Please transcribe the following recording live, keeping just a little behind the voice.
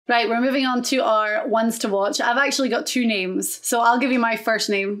Right, we're moving on to our ones to watch. I've actually got two names. So I'll give you my first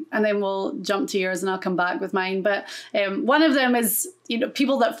name and then we'll jump to yours and I'll come back with mine. But one of them is,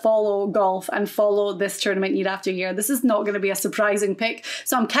 people that follow golf and follow this tournament year after year. This is not going to be a surprising pick.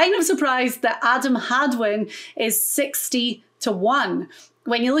 So I'm kind of surprised that Adam Hadwin is 60-1.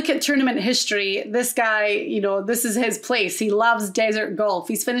 When you look at tournament history, this guy, this is his place. He loves desert golf.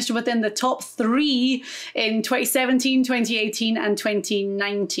 He's finished within the top 3 in 2017, 2018, and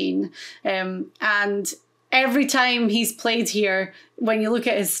 2019. And every time he's played here, when you look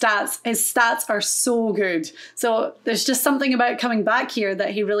at his stats are so good. So there's just something about coming back here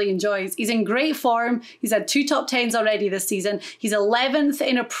that he really enjoys. He's in great form. He's had 2 top 10s already this season. He's 11th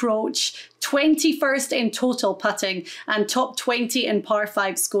in approach, 21st in total putting, and top 20 in par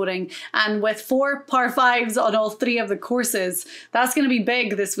 5 scoring. And with 4 par 5s on all 3 of the courses, that's going to be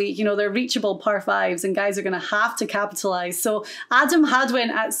big this week. They're reachable par 5s and guys are going to have to capitalize. So Adam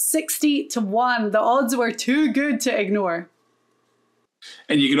Hadwin at 60-1, the odds were too good to ignore.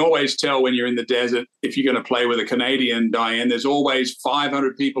 And you can always tell when you're in the desert, if you're going to play with a Canadian, Diane, there's always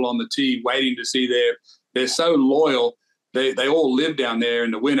 500 people on the tee waiting to see they're so loyal. They all live down there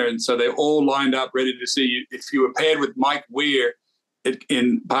in the winter. And so they're all lined up ready to see you. If you were paired with Mike Weir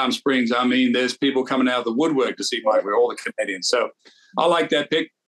in Palm Springs, there's people coming out of the woodwork to see Mike Weir, all the Canadians. So I like that pick.